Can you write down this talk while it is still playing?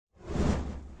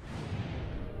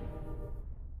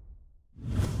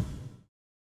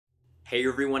Hey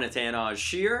everyone, it's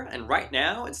Anoj here, and right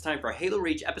now it's time for Halo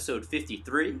Reach episode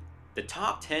 53, the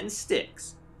top 10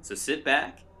 sticks. So sit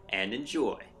back and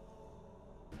enjoy.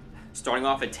 Starting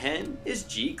off at 10 is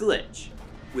G Glitch,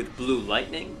 with Blue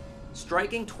Lightning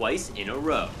striking twice in a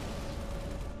row.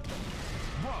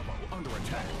 Bravo under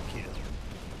attack. Kill.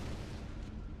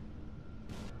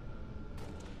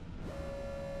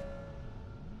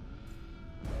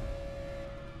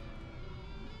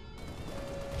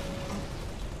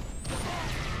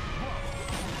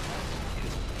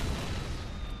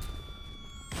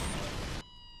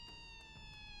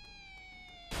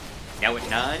 Now at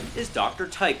 9 is Dr.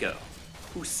 Tycho,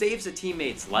 who saves a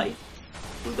teammate's life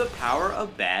through the power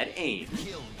of bad aim.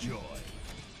 Killjoy.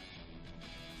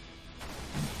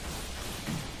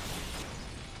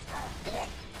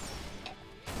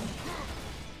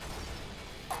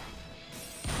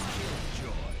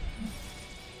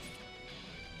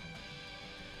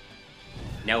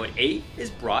 Now at 8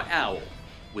 is Brought Owl,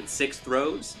 with 6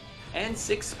 throws and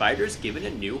 6 spiders given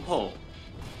a new home.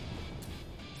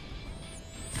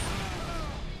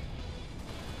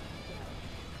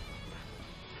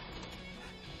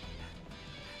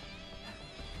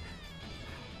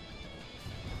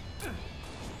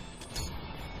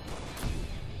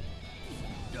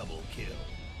 Double kill.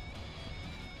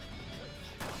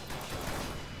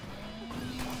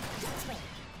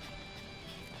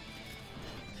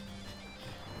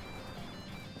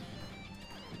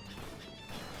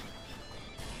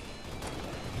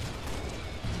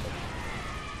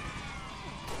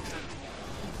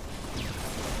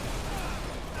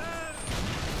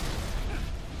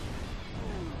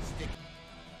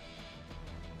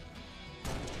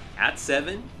 At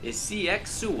 7 is CX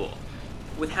Sewell,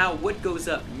 with how what goes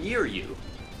up near you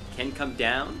can come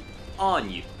down on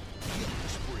you. Killing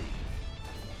spree.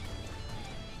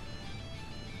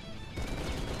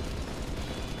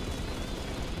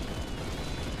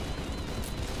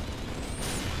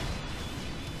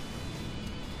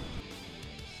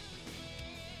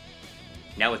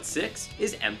 Now at 6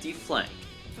 is Empty Flank,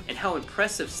 and how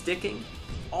impressive sticking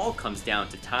all comes down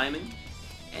to timing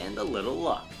and a little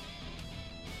luck.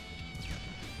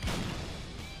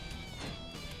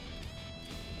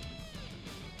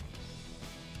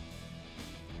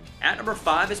 At number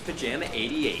 5 is Pajama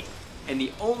 88, and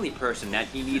the only person that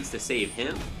he needs to save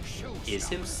him is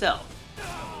himself.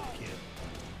 Double kill.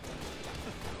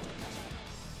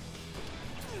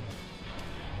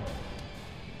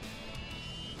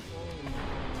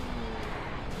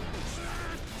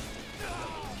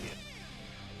 Double kill.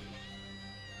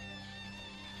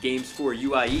 Games for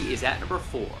UIE is at number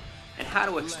 4, and how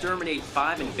to exterminate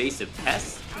 5 invasive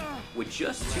pests with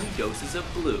just 2 doses of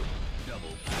blue. Double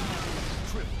kill.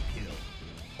 Triple kill.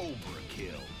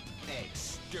 Overkill.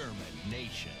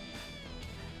 Extermination.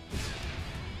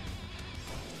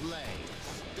 Flag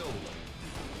stolen.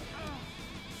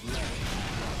 Flag.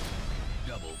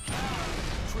 Double kill.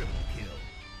 Triple kill.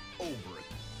 Over.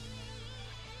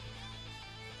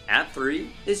 At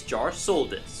 3 is Jar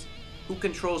Soldis, who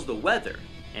controls the weather,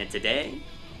 and today,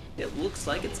 it looks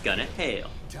like it's gonna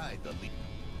hail. Tie the lead.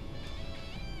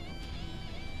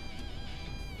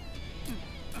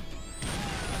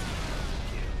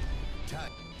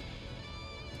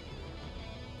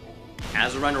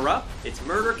 As a runner-up, it's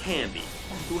Murder Canby,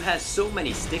 who has so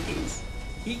many stickies,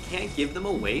 he can't give them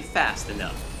away fast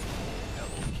enough.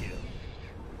 Double kill.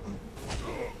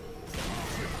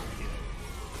 Triple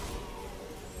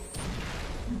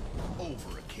kill.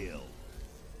 Overkill.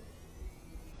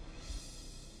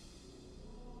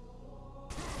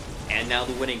 And now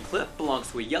the winning clip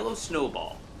belongs to a yellow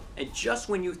snowball, and just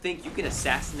when you think you can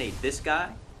assassinate this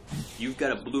guy, you've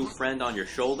got a blue friend on your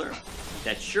shoulder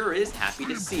that sure is happy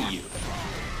to see you.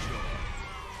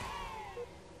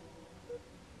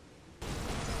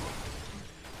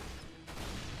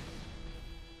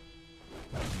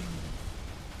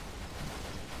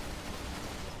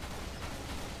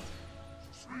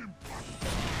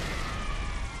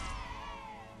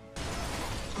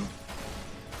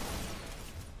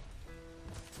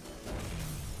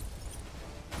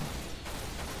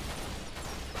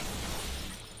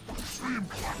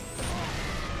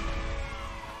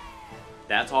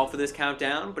 That's all for this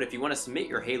countdown, but if you want to submit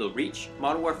your Halo Reach,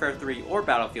 Modern Warfare 3, or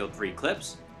Battlefield 3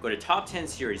 clips, go to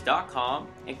top10series.com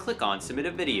and click on Submit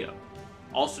a Video.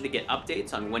 Also, to get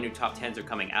updates on when new top 10s are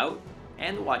coming out,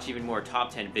 and to watch even more top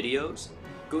 10 videos,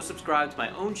 go subscribe to my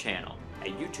own channel at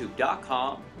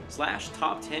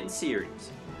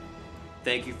youtube.com/top10series.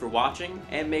 Thank you for watching,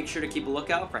 and make sure to keep a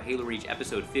lookout for Halo Reach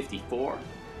episode 54,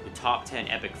 the top 10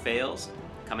 epic fails,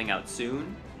 coming out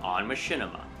soon on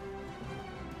Machinima.